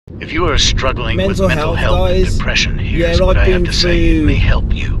If you are struggling with mental mental health, health and guys, depression, yeah, here's what I've I have been to say. It through may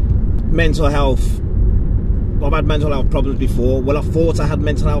help you. mental health. I've had mental health problems before. Well, I thought I had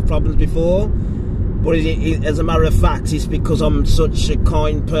mental health problems before, but as a matter of fact, it's because I'm such a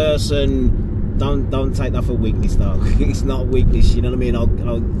kind person. Don't take that for weakness, though. It's not weakness, you know what I mean?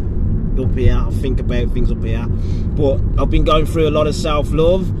 I'll up here, I'll think about things up here. But I've been going through a lot of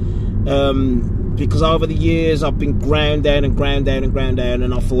self-love, because over the years I've been ground down,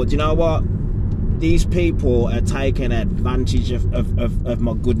 and I thought, you know what? These people are taking advantage of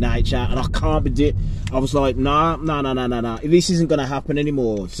my good nature, and I can't be doing. I was like, no, this isn't going to happen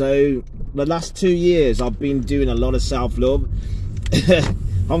anymore. So the last 2 years I've been doing a lot of self-love.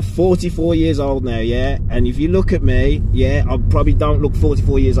 I'm 44 years old now, yeah, and if you look at me, yeah, I probably don't look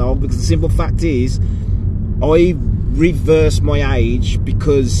 44 years old, because the simple fact is I reversed my age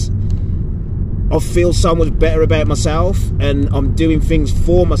because I feel so much better about myself, and I'm doing things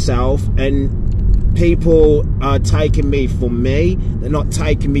for myself, and people are taking me for me. They're not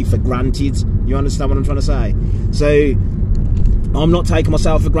taking me for granted. You understand what I'm trying to say? So I'm not taking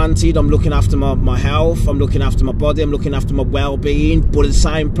myself for granted. I'm looking after my health. I'm looking after my body. I'm looking after my well-being. But at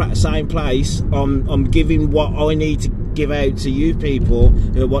the same place, I'm giving what I need to give out to you people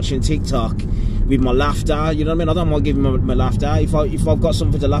who are watching TikTok with my laughter. You know what I mean? I don't mind giving my laughter. If I've got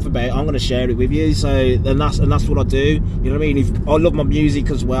something to laugh about, I'm going to share it with you. So and that's what I do. You know what I mean? I love my music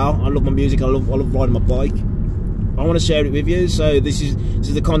as well. I love my music. I love riding my bike. I want to share it with you. So this is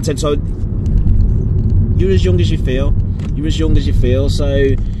the content. So you're as young as you feel. You're as young as you feel.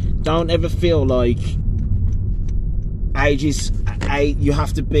 So don't ever feel like you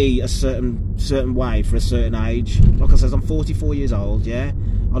have to be a certain way for a certain age. Like I said, I'm 44 years old, yeah.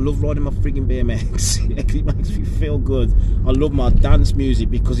 I love riding my frigging BMX. It makes me feel good. I love my dance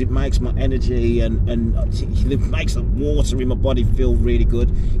music because it makes my energy and it makes the water in my body feel really good.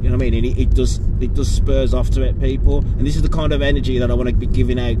 You know what I mean? And it does spurs off to it, people. And this is the kind of energy that I want to be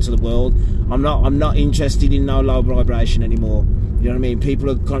giving out to the world. I'm not interested in no low vibration anymore. You know what I mean?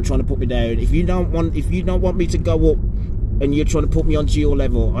 People are kind of trying to put me down. If you don't want me to go up, and you're trying to put me onto your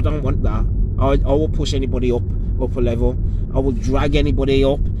level, I don't want that. I will push anybody up a level. I will drag anybody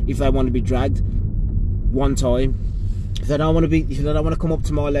up if they want to be dragged one time. If they don't want to come up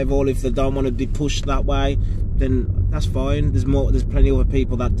to my level, if they don't want to be pushed that way, then that's fine. There's plenty of other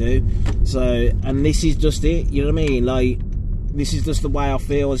people that do. So, and this is just it. You know what I mean? Like, this is just the way I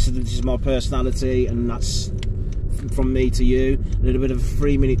feel. This is my personality, and that's from me to you. A little bit of a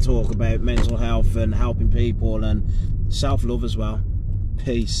 3-minute talk about mental health and helping people and self-love as well.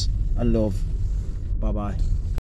 Peace and love. Bye bye.